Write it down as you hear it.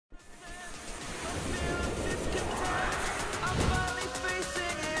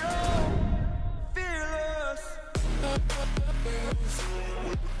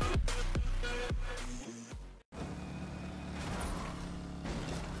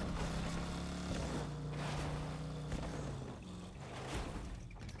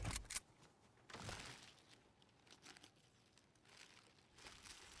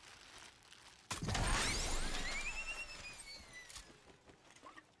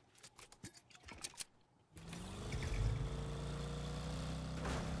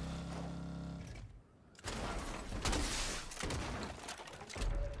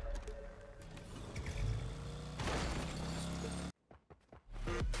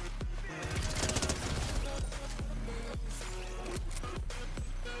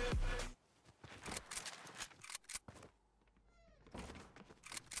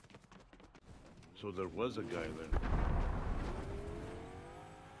So there was a guy there.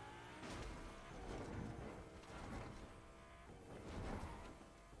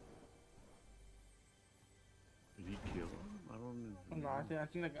 Did he kill him? I don't even No, I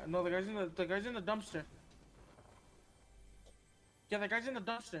think the guy, no, the guy's in the dumpster. Yeah, the guy's in the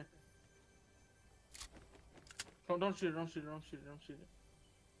dumpster. Don't shoot it, don't shoot it, don't shoot it, don't shoot it.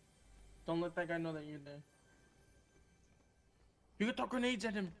 Don't let that guy know that you're there. You can throw grenades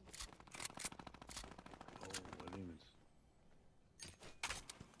at him. Oh, I didn't even...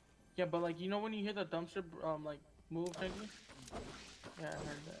 Yeah, but like, you know when you hear the dumpster, like, move, Frankie? Yeah, I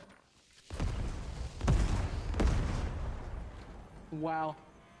heard that. Wow.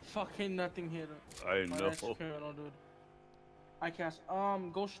 Fucking nothing hit him. I Oh, know. that's criminal, dude. I cast,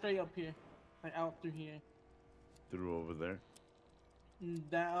 go straight up here. Like, out through here. Through over there.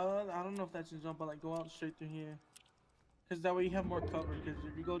 That, I don't know if that's in zone, but like, go out straight through here. Cause that way you have more cover, cause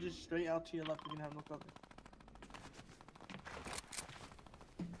if you go just straight out to your left, you're gonna have no cover.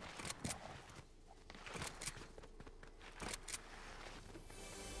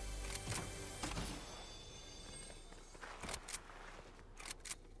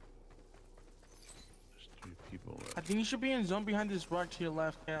 There's 3 people left. I think you should be in zone behind this rock to your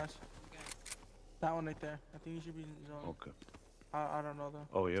left, Cass. That one right there. I think you should be in zone. Okay. I don't know though.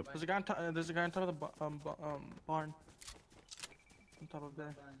 Oh, yep. There's a guy on top. There's a guy on top of the barn. On top of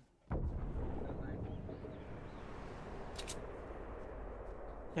there.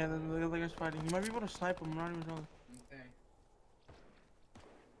 Yeah, the other guy's fighting. You might be able to snipe him. I'm not even sure. Okay.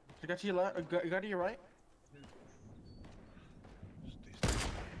 The guy to your left. Guy to your right.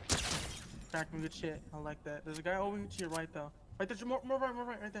 Crack me, good shit. I like that. There's a guy over here to your right though. Right there, more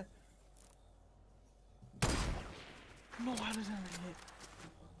right, right there. No, how does that hit?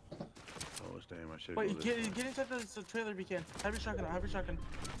 Oh, damn, I should Wait, go get this way. inside the trailer if you can. Have your shotgun out, have your shotgun.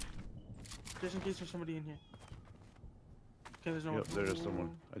 Just in case there's somebody in here. Okay, there's no Yep, one. there is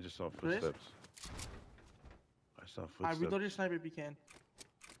someone. I just saw There is? footsteps. I saw Alright, footsteps. reload your sniper if you can.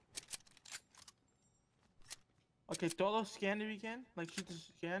 Okay, throw those scan if you can. Like, shoot the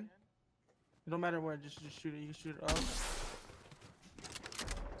scan. It don't matter where, just shoot it. You can shoot it up.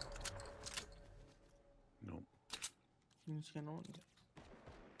 Nope. You can scan on.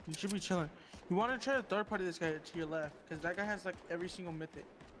 You should be chilling. You want to try to third party this guy to your left, because that guy has like every single mythic.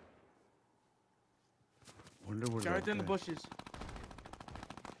 Wonder where Guy that right there in the guy- bushes.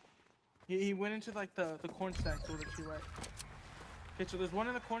 He went into like the corn stack to the right. Okay, so there's one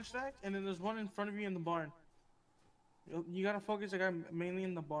in the corn stack, and then there's one in front of you in the barn. You gotta focus the guy mainly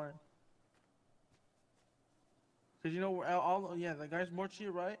in the barn. Cause you know all yeah, the guy's more to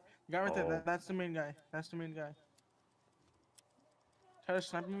your right. The guy right there, Oh. that's the main guy. That's the main guy. Try to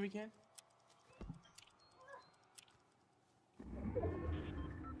snipe him if we can. Come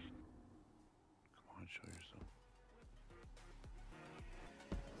on, show yourself.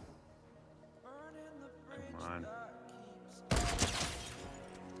 Come on.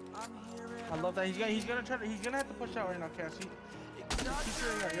 I love that. He's gonna have to push out right now, Cassie. Keep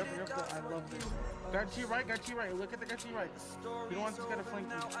shooting out. Yep. I love this. Guy to your right. Look at the guy to your right. You don't want this guy to flank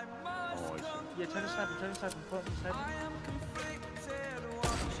you. Oh, I see. Yeah, try to snipe him. Put up the sniper.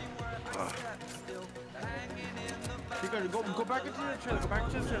 You gotta go back into the trailer. Back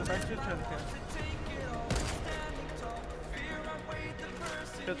to the trailer, Cassie.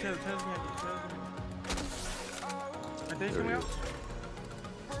 Trailer's behind you. I think he's coming out.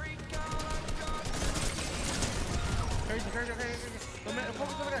 Crazy.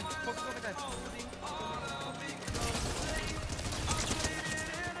 Focus on the guy.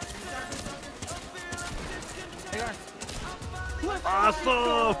 Hey guys.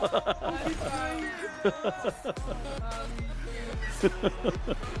 Awesome!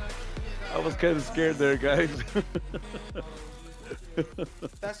 I was kind of scared there, guys.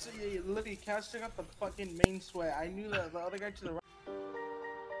 That's literally Cass took out the fucking main sweat. I knew that the other guy to the right.